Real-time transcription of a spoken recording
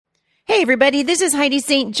Hi, everybody. This is Heidi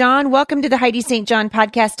St. John. Welcome to the Heidi St. John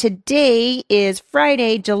podcast. Today is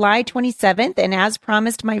Friday, July 27th. And as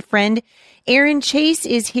promised, my friend Erin Chase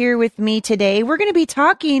is here with me today. We're going to be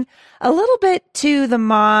talking a little bit to the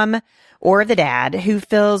mom or the dad who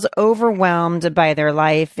feels overwhelmed by their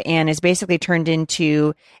life and is basically turned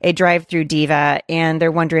into a drive-through diva. And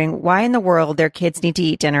they're wondering why in the world their kids need to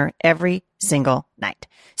eat dinner every single night.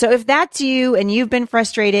 So if that's you and you've been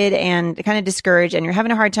frustrated and kind of discouraged and you're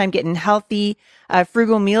having a hard time getting healthy,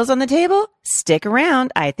 frugal meals on the table, stick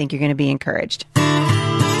around. I think you're going to be encouraged.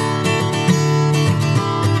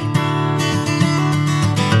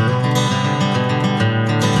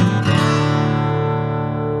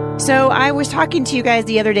 So I was talking to you guys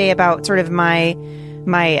the other day about sort of my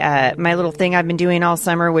little thing I've been doing all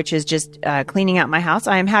summer, which is just cleaning out my house.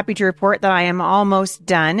 I am happy to report that I am almost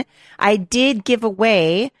done. I did give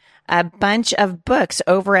away a bunch of books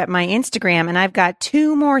over at my Instagram, and I've got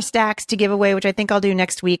 2 more stacks to give away, which I think I'll do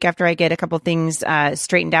next week after I get a couple things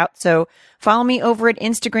straightened out. So follow me over at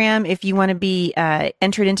Instagram if you want to be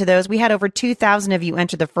entered into those. We had over 2,000 of you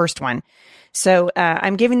enter the first one. So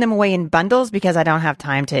I'm giving them away in bundles because I don't have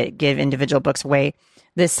time to give individual books away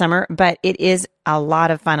this summer, but it is a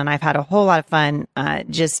lot of fun, and I've had a whole lot of fun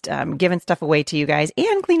just giving stuff away to you guys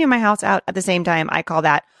and cleaning my house out at the same time. I call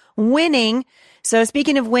that winning. So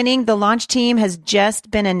speaking of winning, the launch team has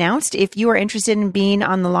just been announced. If you are interested in being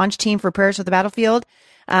on the launch team for Prayers for the Battlefield,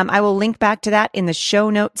 I will link back to that in the show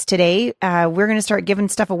notes today. We're going to start giving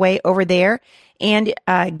stuff away over there and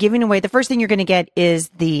giving away. The first thing you're going to get is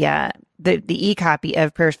the e-copy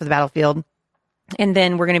of Prayers for the Battlefield. And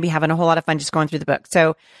then we're going to be having a whole lot of fun just going through the book.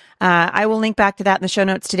 So I will link back to that in the show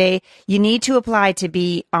notes today. You need to apply to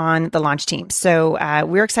be on the launch team. So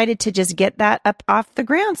we're excited to just get that up off the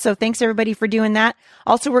ground. So thanks everybody for doing that.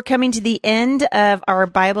 Also, we're coming to the end of our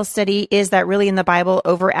Bible study, Is That Really in the Bible,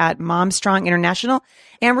 over at Mom Strong International.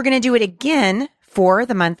 And we're going to do it again for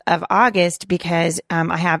the month of August because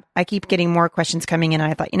I keep getting more questions coming in.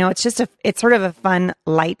 And I thought, it's sort of a fun,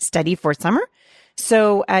 light study for summer.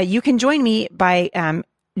 So you can join me by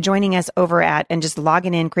joining us over at and just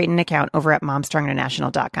logging in, creating an account over at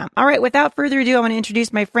momstronginternational.com. All right, without further ado, I want to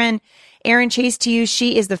introduce my friend Erin Chase to you.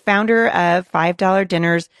 She is the founder of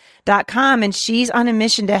 $5dinners.com, and she's on a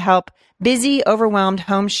mission to help busy, overwhelmed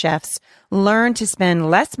home chefs learn to spend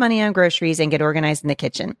less money on groceries and get organized in the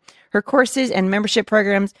kitchen. Her courses and membership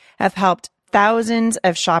programs have helped thousands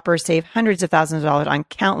of shoppers save hundreds of thousands of dollars on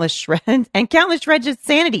countless shreds of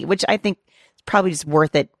sanity, which I think probably just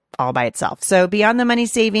worth it all by itself. So beyond the money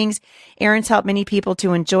savings, Erin's helped many people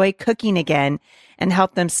to enjoy cooking again and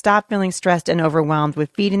help them stop feeling stressed and overwhelmed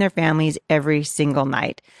with feeding their families every single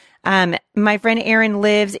night. My friend Erin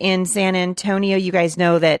lives in San Antonio. You guys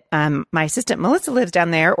know that my assistant Melissa lives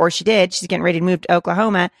down there, or she did. She's getting ready to move to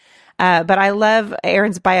Oklahoma. But I love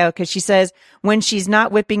Erin's bio because she says when she's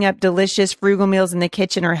not whipping up delicious frugal meals in the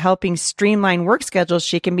kitchen or helping streamline work schedules,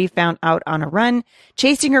 she can be found out on a run,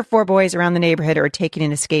 chasing her 4 boys around the neighborhood or taking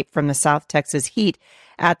an escape from the South Texas heat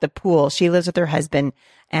at the pool. She lives with her husband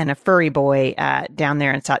and a furry boy down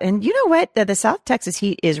there in South. And you know what? The South Texas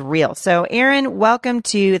heat is real. So Erin, welcome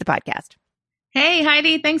to the podcast. Hey,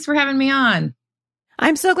 Heidi. Thanks for having me on.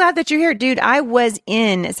 I'm so glad that you're here. Dude, I was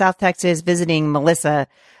in South Texas visiting Melissa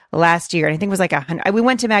last year. I think it was like 100. We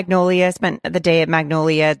went to Magnolia, spent the day at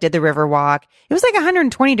Magnolia, did the river walk. It was like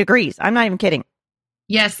 120 degrees. I'm not even kidding.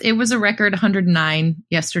 Yes, it was a record 109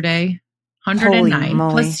 yesterday. 109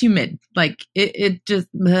 plus humid. Like it just,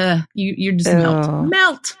 you just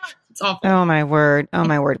melt. It's awful. Oh my word. Oh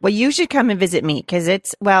my word. Well, you should come and visit me because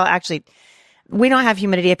actually, we don't have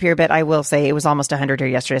humidity up here, but I will say it was almost 100 here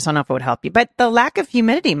yesterday, so I don't know if it would help you. But the lack of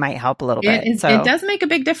humidity might help a little bit. It does make a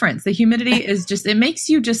big difference. The humidity is just, it makes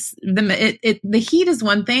you just, the heat is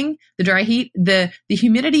one thing, the dry heat, the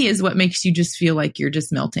humidity is what makes you just feel like you're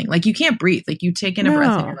just melting. Like you can't breathe. Like you take in a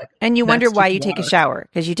breath and you're like, and you wonder why you take a shower.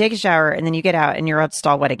 Because you take a shower and then you get out and you're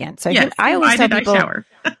all wet again. So yes, I always tell people, shower?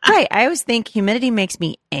 right, I always think humidity makes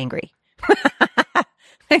me angry.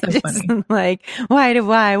 Just like, why? I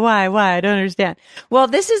don't understand. Well,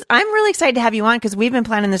 I'm really excited to have you on because we've been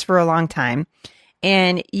planning this for a long time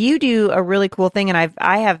and you do a really cool thing. And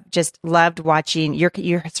I have just loved watching you're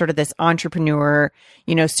sort of this entrepreneur,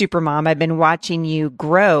 super mom. I've been watching you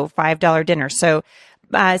grow $5 dinner. So,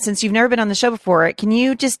 since you've never been on the show before, can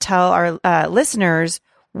you just tell our listeners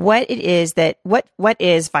what it is what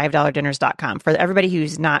is $5dinners.com for everybody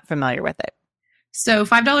who's not familiar with it? So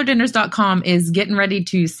 $5dinners.com is getting ready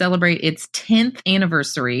to celebrate its 10th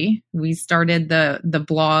anniversary. We started the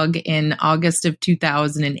blog in August of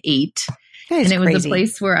 2008. And it was a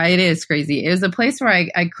place where it is crazy. It was a place where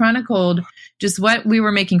I chronicled just what we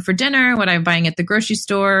were making for dinner, what I'm buying at the grocery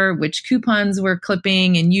store, which coupons we're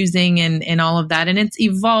clipping and using and all of that. And it's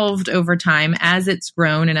evolved over time as it's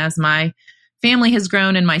grown and as my family has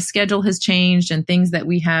grown and my schedule has changed and things that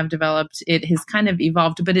we have developed. It has kind of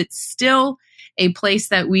evolved, but it's still a place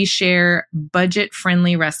that we share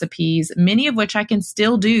budget-friendly recipes, many of which I can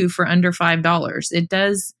still do for under $5. It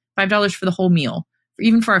does $5 for the whole meal,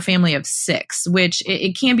 even for our family of 6, which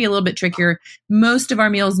it can be a little bit trickier. Most of our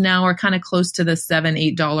meals now are kind of close to the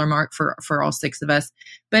 $7, $8 mark for all 6 of us.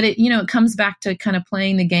 But it comes back to kind of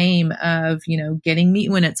playing the game of, getting meat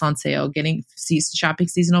when it's on sale, shopping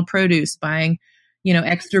seasonal produce, buying,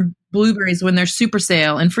 extra blueberries when they're super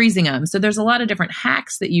sale and freezing them. So there's a lot of different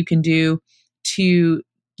hacks that you can do to,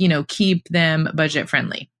 keep them budget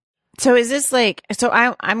friendly. So is this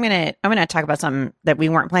I'm going to talk about something that we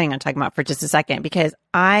weren't planning on talking about for just a second, because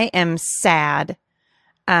I am sad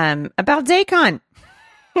about Zaycon.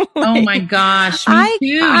 Oh my gosh. Me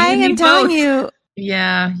too. I am telling you.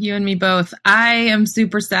 Yeah, you and me both. I am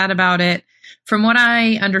super sad about it. From what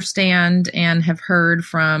I understand and have heard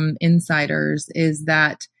from insiders is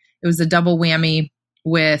that it was a double whammy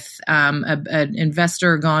with an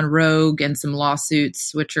investor gone rogue and some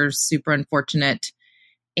lawsuits, which are super unfortunate,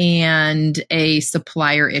 and a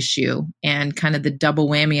supplier issue, and kind of the double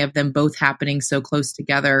whammy of them both happening so close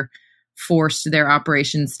together forced their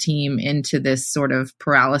operations team into this sort of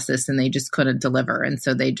paralysis, and they just couldn't deliver. And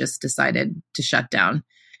so they just decided to shut down.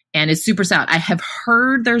 And it's super sad. I have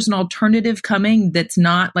heard there's an alternative coming that's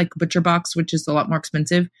not like ButcherBox, which is a lot more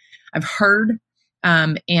expensive. I've heard.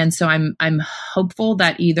 And so I'm hopeful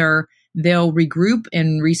that either they'll regroup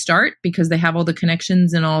and restart because they have all the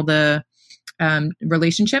connections and all the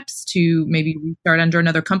relationships to maybe restart under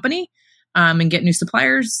another company and get new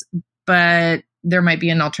suppliers. But there might be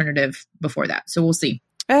an alternative before that. So we'll see.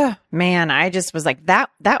 Oh man, I just was like, that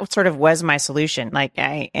sort of was my solution.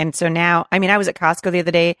 And so now, I was at Costco the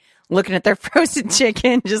other day looking at their frozen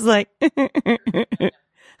chicken, just like,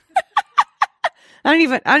 I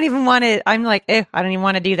don't even want to, I'm like, I don't even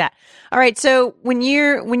want to do that. All right. So when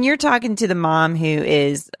you're talking to the mom who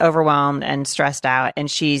is overwhelmed and stressed out, and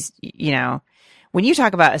she's, when you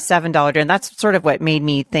talk about a $7 dinner, that's sort of what made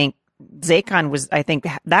me think Zaycon was, I think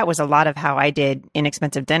that was a lot of how I did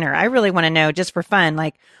inexpensive dinner. I really want to know, just for fun,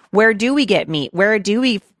 like, where do we get meat? Where do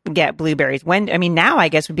we get blueberries? Now I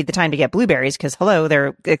guess would be the time to get blueberries, because hello,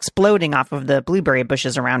 they're exploding off of the blueberry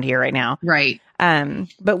bushes around here right now. Right.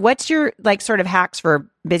 But what's your sort of hacks for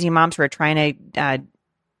busy moms who are trying to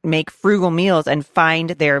make frugal meals and find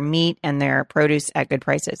their meat and their produce at good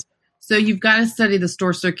prices? So you've got to study the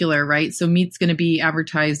store circular, right? So meat's going to be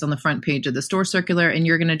advertised on the front page of the store circular, and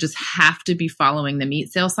you're going to just have to be following the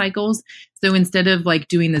meat sale cycles. So instead of like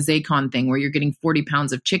doing the Zaycon thing where you're getting 40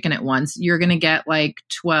 pounds of chicken at once, you're going to get like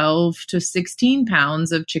 12 to 16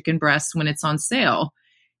 pounds of chicken breast when it's on sale.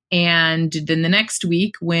 And then the next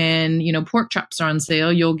week when, pork chops are on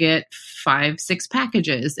sale, you'll get 5-6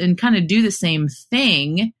 packages, and kind of do the same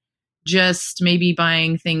thing, just maybe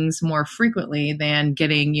buying things more frequently than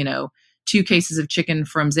getting, 2 cases of chicken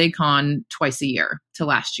from Zaycon twice a year to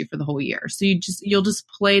last you for the whole year. So you'll just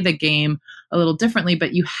play the game a little differently,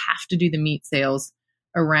 but you have to do the meat sales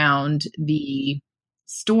around the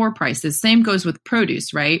store prices. Same goes with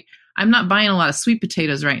produce, right? I'm not buying a lot of sweet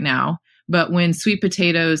potatoes right now, but when sweet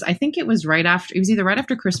potatoes, I think it was either right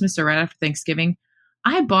after Christmas or right after Thanksgiving,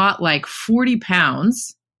 I bought like 40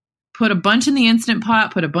 pounds, put a bunch in the Instant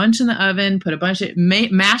Pot, put a bunch in the oven,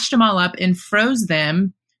 mashed them all up and froze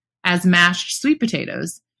them as mashed sweet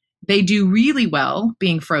potatoes. They do really well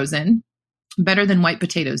being frozen, better than white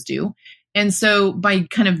potatoes do. And so by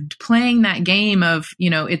kind of playing that game of,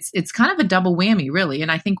 it's kind of a double whammy, really.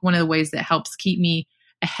 And I think one of the ways that helps keep me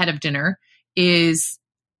ahead of dinner is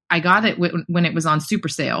I got it when it was on super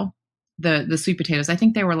sale. The sweet potatoes, I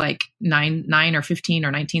think they were like 9 or 15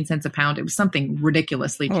 or 19 cents a pound. It was something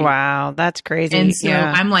ridiculously cheap. Wow, that's crazy. And so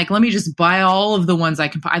I'm like, let me just buy all of the ones I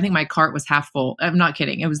can. I think my cart was half full. I'm not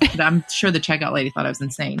kidding. I'm sure the checkout lady thought I was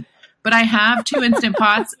insane. But I have 2 Instant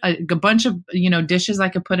Pots, a bunch of dishes I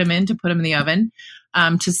could put them in the oven,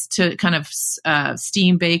 to kind of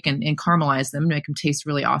steam bake and caramelize them to make them taste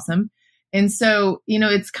really awesome. And so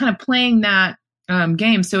it's kind of playing that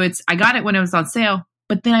game. So I got it when it was on sale.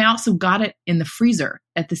 But then I also got it in the freezer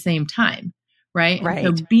at the same time, right? Right.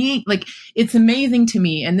 So being like, it's amazing to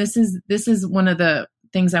me. And this is one of the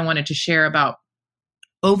things I wanted to share about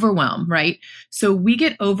overwhelm, right? So we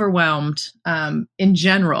get overwhelmed in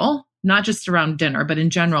general, not just around dinner, but in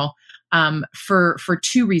general, for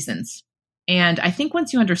 2 reasons. And I think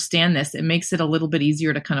once you understand this, it makes it a little bit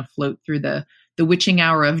easier to kind of float through the witching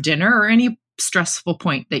hour of dinner or any stressful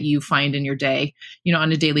point that you find in your day,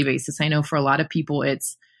 on a daily basis. I know for a lot of people,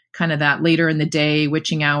 it's kind of that later in the day,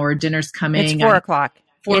 witching hour, dinner's coming. It's 4 o'clock.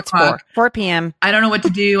 4 p.m. I don't know what to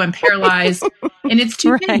do. I'm paralyzed. And it's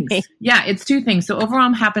two Right. things. Yeah, it's two things. So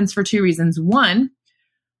overwhelm happens for two reasons. One,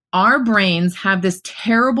 our brains have this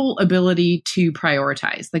terrible ability to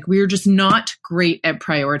prioritize. Like we're just not great at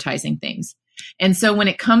prioritizing things. And so when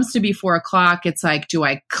it comes to be 4 o'clock, it's like, do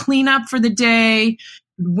I clean up for the day?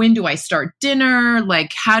 When do I start dinner?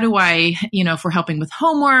 Like, how do I, if we're helping with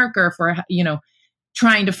homework or if we're,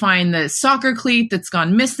 trying to find the soccer cleat that's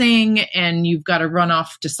gone missing and you've got to run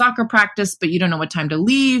off to soccer practice, but you don't know what time to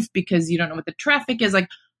leave because you don't know what the traffic is. Like,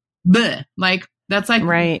 bleh. Like that's like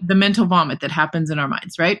Right. the mental vomit that happens in our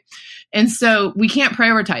minds. Right. And so we can't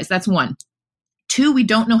prioritize. That's one. Two, we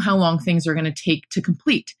don't know how long things are going to take to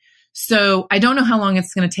complete. So I don't know how long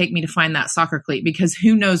it's going to take me to find that soccer cleat because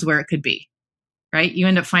who knows where it could be. Right. You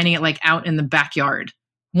end up finding it like out in the backyard.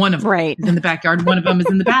 One of them Right. is in the backyard. One of them is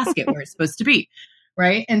in the basket where it's supposed to be.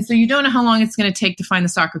 Right. And so you don't know how long it's going to take to find the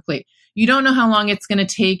soccer cleat. You don't know how long it's going to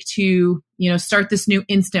take to, start this new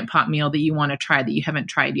Instant Pot meal that you want to try that you haven't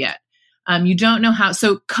tried yet. You don't know how.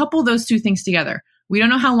 So couple those two things together. We don't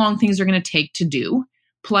know how long things are going to take to do.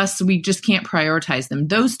 Plus, we just can't prioritize them.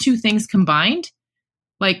 Those two things combined,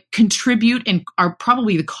 like contribute and are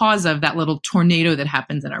probably the cause of that little tornado that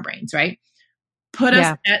happens in our brains. Right. Put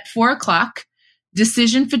us at 4 o'clock.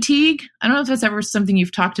 Decision fatigue. I don't know if that's ever something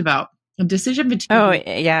you've talked about. Decision fatigue. Oh,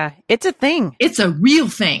 yeah. It's a thing. It's a real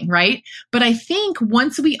thing, right? But I think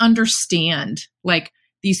once we understand like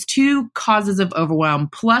these two causes of overwhelm,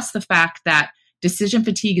 plus the fact that decision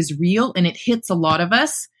fatigue is real and it hits a lot of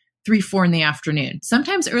us 3-4 in the afternoon,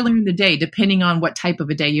 sometimes earlier in the day, depending on what type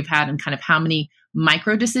of a day you've had and kind of how many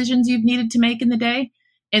micro decisions you've needed to make in the day.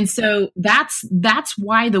 And so that's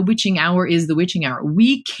why the witching hour is the witching hour.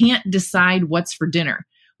 We can't decide what's for dinner.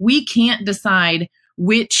 We can't decide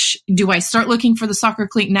which do I start looking for the soccer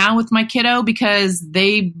cleat now with my kiddo because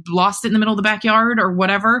they lost it in the middle of the backyard or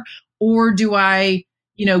whatever? Or do I,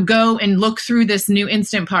 go and look through this new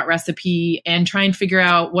Instant Pot recipe and try and figure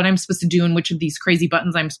out what I'm supposed to do and which of these crazy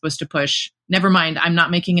buttons I'm supposed to push? Never mind. I'm not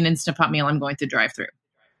making an Instant Pot meal. I'm going to drive through.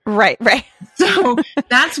 Right. So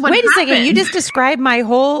that's what Wait a happened. second. You just described my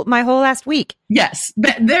whole last week. Yes.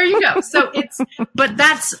 But there you go. So but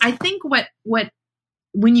that's, I think what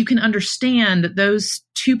when you can understand those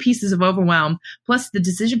two pieces of overwhelm plus the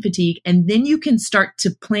decision fatigue, and then you can start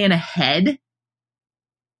to plan ahead.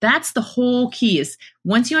 That's the whole key is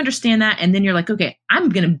once you understand that, and then you're like, okay, I'm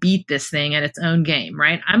going to beat this thing at its own game,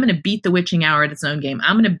 right? I'm going to beat the witching hour at its own game.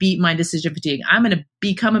 I'm going to beat my decision fatigue. I'm going to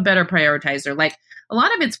become a better prioritizer. Like a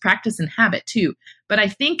lot of it's practice and habit too. But I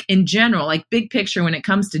think in general, like big picture when it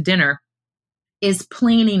comes to dinner is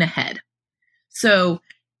planning ahead. So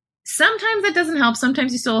sometimes it doesn't help.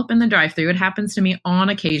 Sometimes you still open the drive-thru. It happens to me on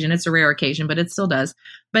occasion. It's a rare occasion, but it still does.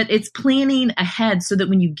 But it's planning ahead so that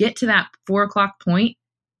when you get to that 4 o'clock point,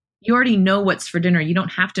 you already know what's for dinner. You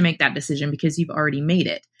don't have to make that decision because you've already made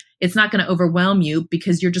it. It's not going to overwhelm you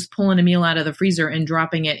because you're just pulling a meal out of the freezer and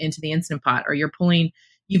dropping it into the Instant Pot, or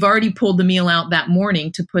you've already pulled the meal out that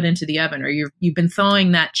morning to put into the oven, or you've been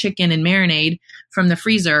thawing that chicken and marinade from the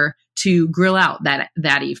freezer to grill out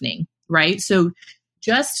that evening, right? So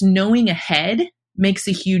just knowing ahead makes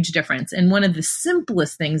a huge difference. And one of the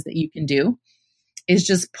simplest things that you can do is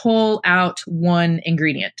just pull out one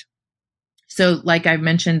ingredient. So like I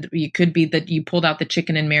mentioned, it could be that you pulled out the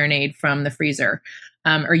chicken and marinade from the freezer,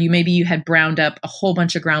 or maybe you had browned up a whole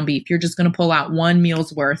bunch of ground beef. You're just going to pull out one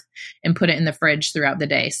meal's worth and put it in the fridge throughout the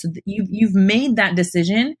day. So you've made that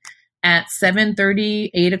decision at 7:30,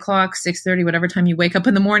 8 o'clock, 6:30, whatever time you wake up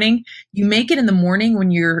in the morning. You make it in the morning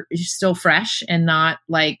when you're still fresh and not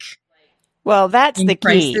like. Well, that's the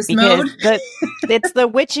key because mode. it's the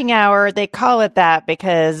witching hour. They call it that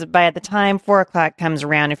because by the time 4 o'clock comes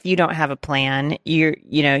around, if you don't have a plan, you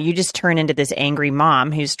just turn into this angry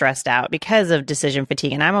mom who's stressed out because of decision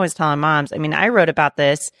fatigue. And I'm always telling moms, I wrote about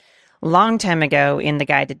this a long time ago in the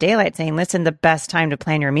Guide to Daylight saying, listen, the best time to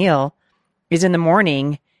plan your meal is in the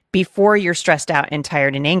morning before you're stressed out and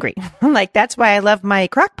tired and angry. Like, that's why I love my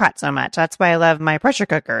crock pot so much. That's why I love my pressure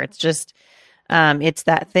cooker. It's just, it's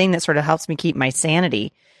that thing that sort of helps me keep my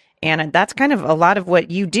sanity. And that's kind of a lot of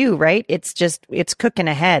what you do, right? It's cooking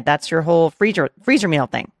ahead. That's your whole freezer meal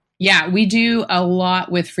thing. Yeah, we do a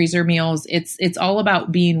lot with freezer meals. It's all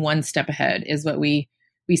about being one step ahead is what we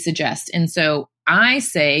suggest. And so I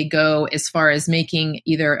say go as far as making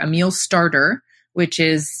either a meal starter, which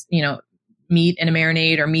is, meat in a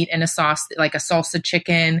marinade or meat in a sauce, like a salsa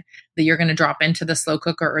chicken that you're going to drop into the slow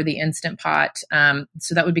cooker or the Instant Pot.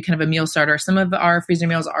 So that would be kind of a meal starter. Some of our freezer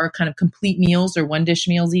meals are kind of complete meals or one dish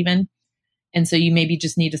meals even. And so you maybe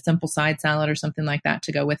just need a simple side salad or something like that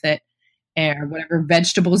to go with it. Or whatever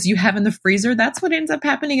vegetables you have in the freezer. That's what ends up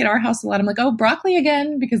happening at our house a lot. I'm like, oh, broccoli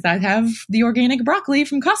again, because I have the organic broccoli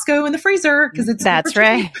from Costco in the freezer because it's that's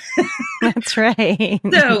right. That's right.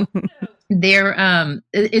 So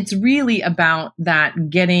it's really about that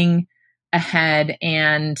getting ahead.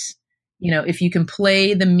 And, if you can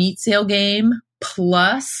play the meat sale game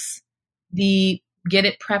plus the get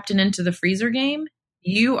it prepped and into the freezer game,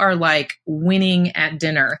 you are like winning at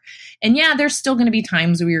dinner. And yeah, there's still going to be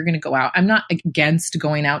times where you're going to go out. I'm not against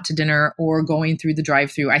going out to dinner or going through the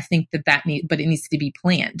drive-through. I think but it needs to be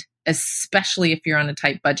planned, especially if you're on a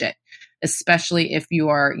tight budget, especially if you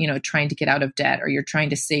are, trying to get out of debt or you're trying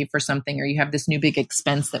to save for something or you have this new big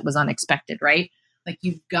expense that was unexpected, right? Like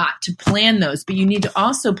you've got to plan those, but you need to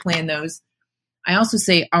also plan those. I also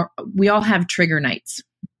say we all have trigger nights.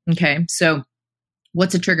 Okay. So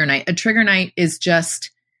what's a trigger night? A trigger night is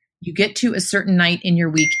just you get to a certain night in your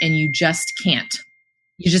week and you just can't.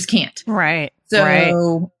 You just can't. Right.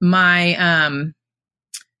 So my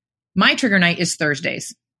trigger night is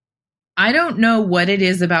Thursdays. I don't know what it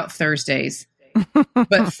is about Thursdays,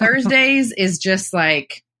 but Thursdays is just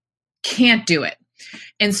like can't do it.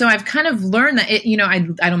 And so I've kind of learned that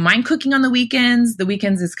I don't mind cooking on the weekends. The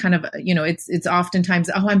weekends is kind of, it's oftentimes,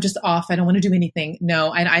 oh, I'm just off. I don't want to do anything.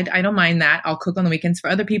 No, I don't mind that. I'll cook on the weekends. For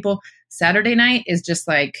other people, Saturday night is just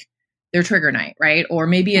like their trigger night, right? Or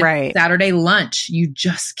maybe it's right. Saturday lunch. You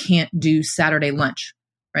just can't do Saturday lunch,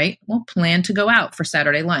 right? Well, plan to go out for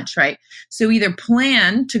Saturday lunch, right? So either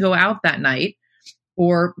plan to go out that night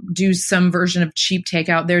or do some version of cheap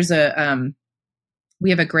takeout. There's we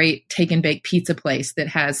have a great take and bake pizza place that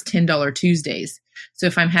has $10 Tuesdays. So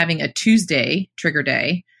if I'm having a Tuesday trigger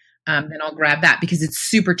day, then I'll grab that because it's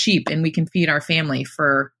super cheap and we can feed our family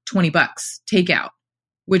for $20 takeout,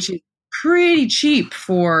 which is pretty cheap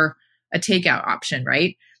for a takeout option,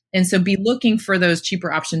 right? And so be looking for those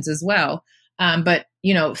cheaper options as well. But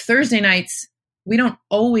Thursday nights, we don't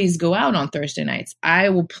always go out on Thursday nights. I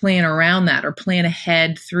will plan around that or plan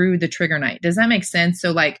ahead through the trigger night. Does that make sense?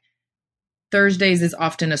 So like, Thursdays is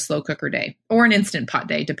often a slow cooker day or an Instant Pot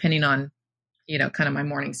day, depending on, kind of my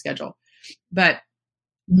morning schedule. But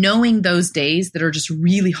knowing those days that are just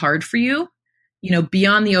really hard for you,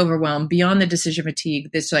 beyond the overwhelm, beyond the decision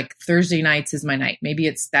fatigue, this like Thursday nights is my night. Maybe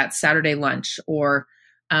it's that Saturday lunch or,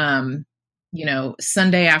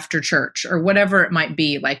 Sunday after church or whatever it might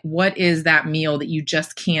be. Like, what is that meal that you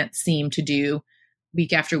just can't seem to do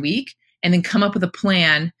week after week? And then come up with a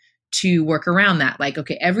plan to work around that. Like,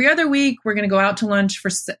 okay, every other week we're going to go out to lunch for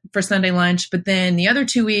Sunday lunch, but then the other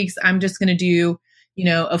 2 weeks I'm just going to do,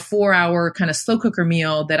 a 4-hour kind of slow cooker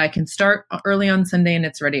meal that I can start early on Sunday and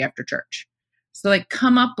it's ready after church. So like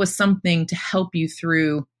come up with something to help you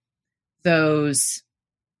through those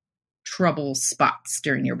trouble spots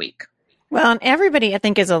during your week. Well, and everybody I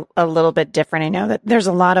think is a little bit different. I know that there's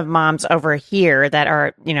a lot of moms over here that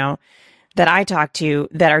are, that I talk to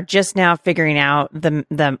that are just now figuring out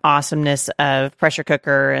the awesomeness of pressure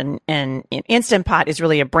cooker and Instant Pot is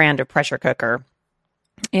really a brand of pressure cooker.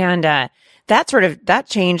 And, that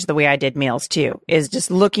changed the way I did meals too, is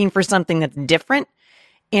just looking for something that's different.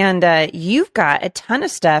 And, you've got a ton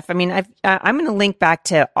of stuff. I mean, I'm going to link back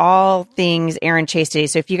to all things Erin Chase today.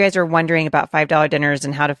 So if you guys are wondering about $5 dinners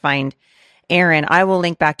and how to find Erin, I will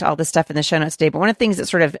link back to all the stuff in the show notes today. But one of the things that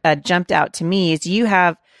sort of jumped out to me is you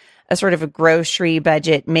have a sort of a grocery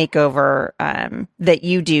budget makeover that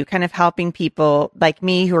you do, kind of helping people like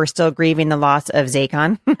me who are still grieving the loss of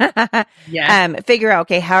Zaycon. Figure out,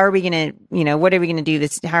 okay, how are we going to, what are we going to do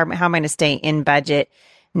this? How am I going to stay in budget?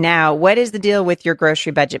 Now, what is the deal with your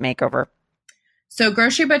grocery budget makeover? So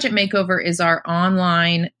Grocery Budget Makeover is our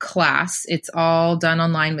online class. It's all done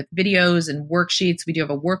online with videos and worksheets. We do have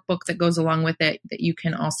a workbook that goes along with it that you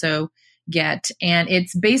can also get. And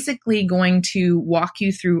it's basically going to walk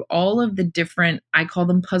you through all of the different, I call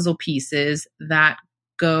them puzzle pieces that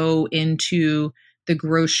go into the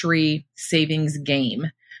grocery savings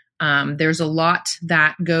game. There's a lot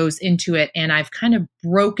that goes into it. And I've kind of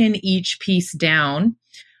broken each piece down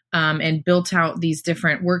and built out these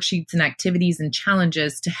different worksheets and activities and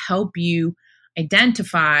challenges to help you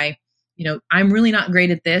identify, I'm really not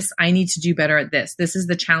great at this. I need to do better at this. This is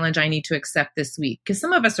the challenge I need to accept this week. Because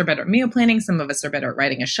some of us are better at meal planning. Some of us are better at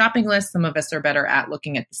writing a shopping list. Some of us are better at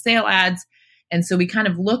looking at the sale ads. And so we kind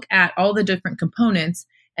of look at all the different components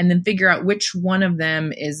and then figure out which one of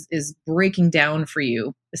them is breaking down for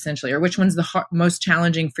you essentially, or which one's the most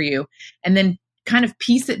challenging for you, and then kind of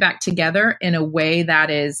piece it back together in a way that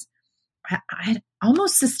is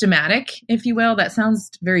almost systematic, if you will. That sounds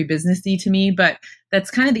very businessy to me, but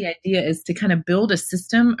that's kind of the idea, is to kind of build a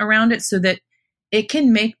system around it so that it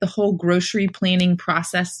can make the whole grocery planning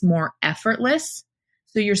process more effortless.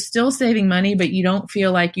 So you're still saving money, but you don't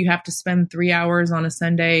feel like you have to spend 3 hours on a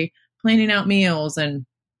Sunday planning out meals and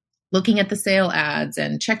looking at the sale ads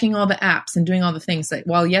and checking all the apps and doing all the things that,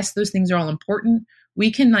 while yes, those things are all important,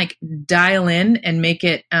 we can like dial in and make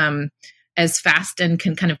it as fast and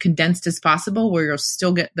kind of condensed as possible, where you'll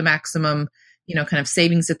still get the maximum, kind of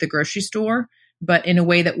savings at the grocery store, but in a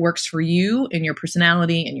way that works for you and your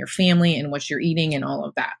personality and your family and what you're eating and all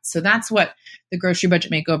of that. So that's what the Grocery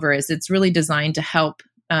Budget Makeover is. It's really designed to help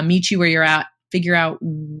meet you where you're at, figure out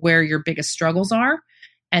where your biggest struggles are,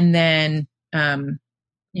 and then,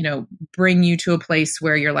 bring you to a place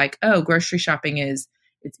where you're like, oh, grocery shopping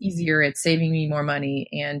it's easier, it's saving me more money,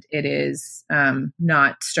 and it is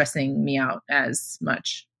not stressing me out as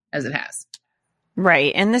much as it has.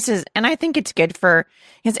 Right. And I think it's good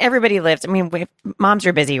because everybody lives. I mean, moms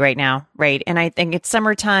are busy right now, right? And I think it's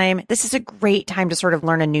summertime. This is a great time to sort of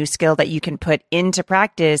learn a new skill that you can put into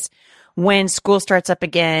practice when school starts up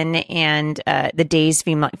again and the days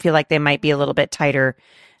feel like they might be a little bit tighter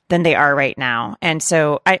than they are right now. And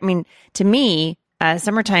so, I mean, to me,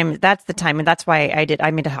 summertime, that's the time. And that's why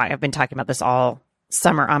I've been talking about this all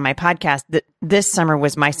summer on my podcast. This summer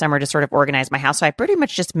was my summer to sort of organize my house. So I pretty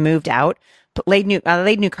much just moved out, laid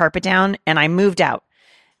new carpet down, and I moved out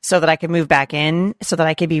so that I could move back in, so that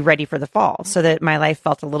I could be ready for the fall, so that my life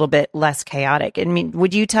felt a little bit less chaotic. I mean,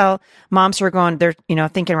 would you tell moms who are they're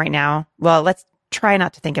thinking right now, well, let's try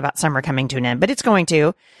not to think about summer coming to an end, but it's going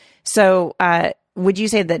to. So would you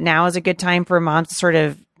say that now is a good time for moms to sort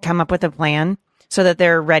of come up with a plan so that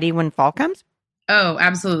they're ready when fall comes? Oh,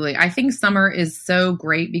 absolutely. I think summer is so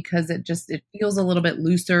great because it feels a little bit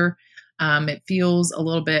looser. It feels a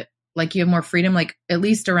little bit like you have more freedom. Like, at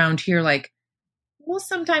least around here, like, we'll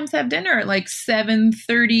sometimes have dinner at like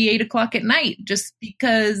 7:30, 8 o'clock at night, just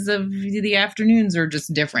because of the afternoons are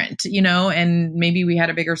just different, and maybe we had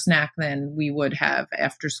a bigger snack than we would have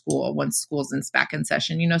after school once school's back in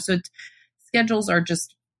session, so schedules are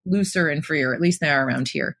just looser and freer, at least they are around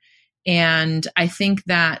here. And I think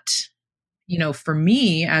that, for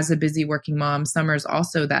me as a busy working mom, summer is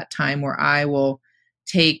also that time where I will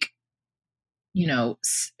take, or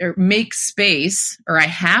make space, or I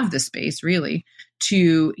have the space really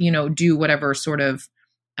to, do whatever sort of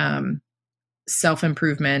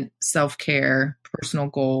self-improvement, self-care, personal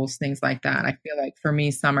goals, things like that. I feel like for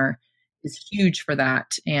me, summer is huge for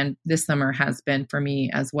that. And this summer has been for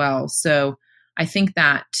me as well. So I think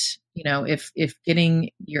that, if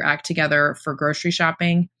getting your act together for grocery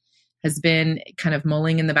shopping has been kind of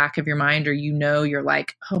mulling in the back of your mind, or, you're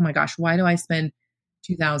like, oh my gosh, why do I spend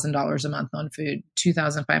 $2,000 a month on food,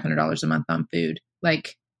 $2,500 a month on food?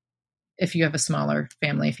 Like, if you have a smaller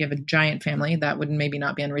family, if you have a giant family, that would maybe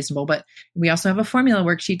not be unreasonable. But we also have a formula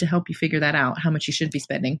worksheet to help you figure that out, how much you should be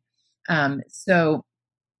spending. So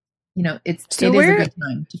it is a good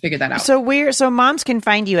time to figure that out. So moms can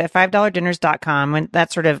find you at $5dinners.com, and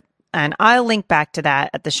that's sort of, and I'll link back to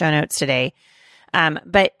that at the show notes today.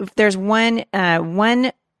 But if there's one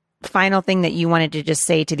final thing that you wanted to just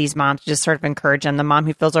say to these moms, just sort of encourage them, the mom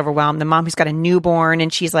who feels overwhelmed, the mom who's got a newborn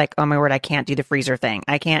and she's like, oh my word, I can't do the freezer thing.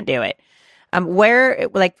 I can't do it.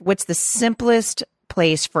 What's the simplest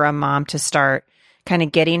place for a mom to start kind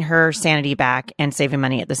of getting her sanity back and saving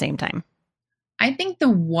money at the same time? I think the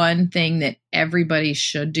one thing that everybody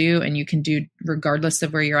should do, and you can do regardless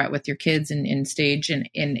of where you're at with your kids and in stage and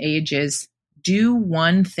in age, is do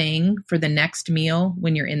one thing for the next meal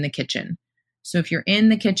when you're in the kitchen. So if you're in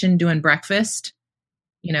the kitchen doing breakfast,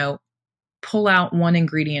 pull out one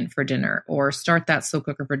ingredient for dinner, or start that slow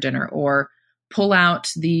cooker for dinner, or pull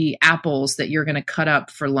out the apples that you're going to cut up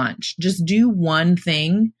for lunch. Just do one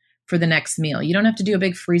thing for the next meal. You don't have to do a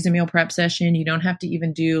big freezer meal prep session. You don't have to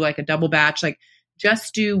even do like a double batch. Like,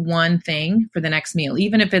 just do one thing for the next meal.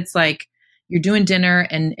 Even if it's like you're doing dinner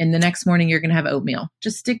and the next morning you're going to have oatmeal,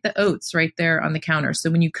 just stick the oats right there on the counter.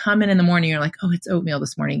 So when you come in the morning, you're like, oh, it's oatmeal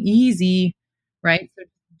this morning. Easy, right? So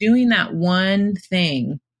doing that one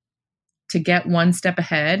thing to get one step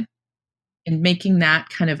ahead and making that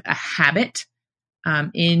kind of a habit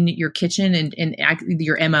in your kitchen and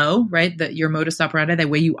your MO, right? Your modus operandi, the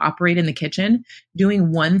way you operate in the kitchen,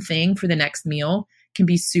 doing one thing for the next meal can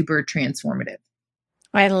be super transformative.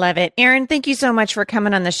 I love it. Erin, thank you so much for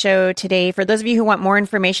coming on the show today. For those of you who want more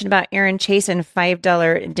information about Erin Chase and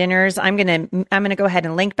 $5 dinners, I'm going to go ahead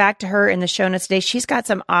and link back to her in the show notes today. She's got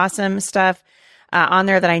some awesome stuff on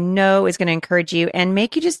there that I know is going to encourage you and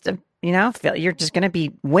make you just, feel you're just going to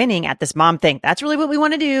be winning at this mom thing. That's really what we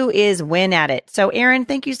want to do, is win at it. So Erin,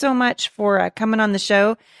 thank you so much for coming on the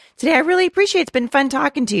show today. I really appreciate it. It's been fun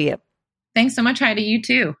talking to you. Thanks so much, Heidi. You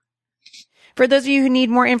too. For those of you who need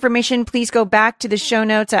more information, please go back to the show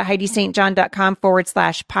notes at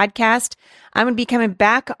HeidiSt.John.com/podcast. I'm going to be coming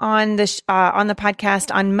back on the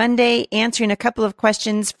podcast on Monday, answering a couple of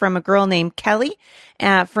questions from a girl named Kelly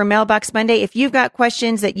for Mailbox Monday. If you've got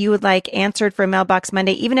questions that you would like answered for Mailbox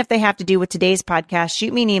Monday, even if they have to do with today's podcast,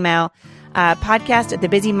 shoot me an email,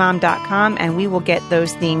 podcast@thebusymom.com, and we will get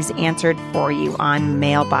those things answered for you on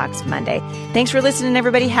Mailbox Monday. Thanks for listening,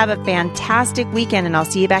 everybody. Have a fantastic weekend, and I'll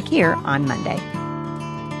see you back here on Monday.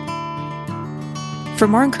 For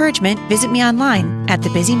more encouragement, visit me online at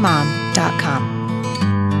thebusymom.com.